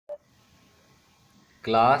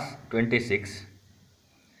Class 26.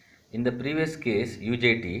 In the previous case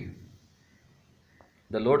UJT,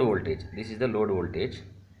 the load voltage, this is the load voltage.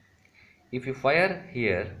 If you fire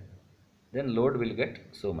here, then load will get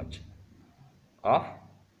so much of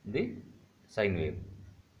the sine wave.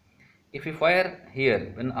 If you fire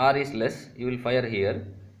here, when R is less, you will fire here,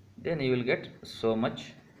 then you will get so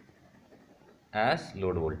much as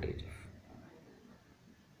load voltage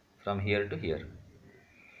from here to here.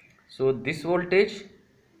 So this voltage,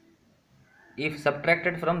 if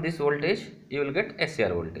subtracted from this voltage, you will get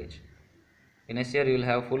SCR voltage. In SCR you will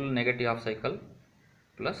have full negative half cycle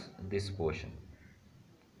plus this portion.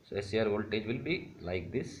 So SCR voltage will be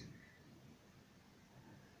like this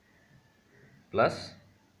plus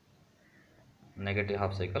negative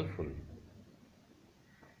half cycle full.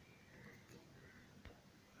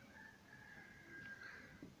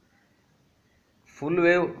 Full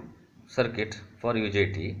wave circuit for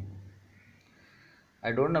UJT,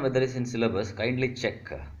 I don't know whether it's in syllabus, kindly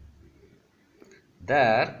check.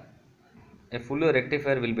 There a full wave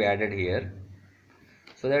rectifier will be added here,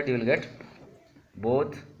 so that you will get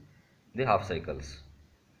both the half cycles.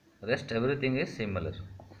 Rest everything is similar.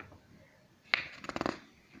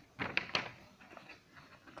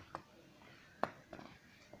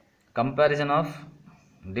 Comparison of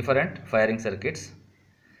different firing circuits.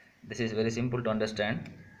 This is very simple to understand.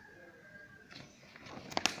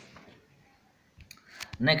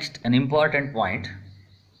 Next, an important point,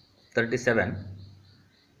 37.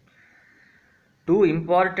 Two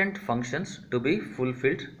important functions to be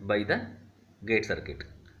fulfilled by the gate circuit.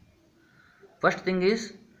 First thing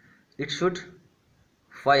is, it should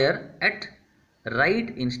fire at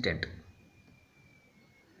right instant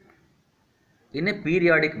in a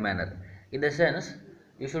periodic manner. In the sense,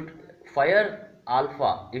 you should fire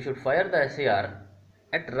alpha, you should fire the SCR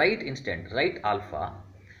at right instant, right alpha,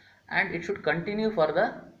 and it should continue for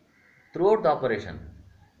the throughout the operation.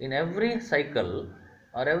 In every cycle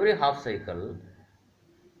or every half cycle,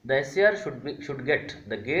 the SCR should get,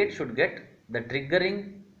 the gate should get the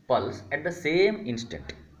triggering pulse at the same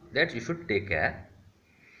instant. That you should take care.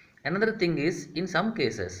 Another thing is, in some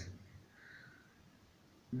cases,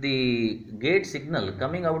 the gate signal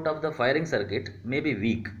coming out of the firing circuit may be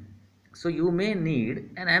weak. So you may need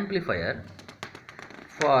an amplifier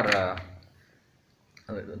for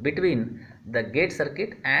between the gate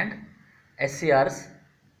circuit and SCR's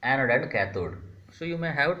anode and cathode. So you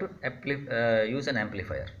may have to use an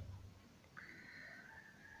amplifier.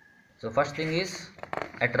 So first thing is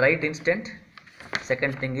at right instant,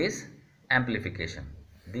 second thing is amplification.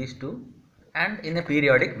 These two, and in a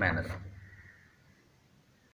periodic manner.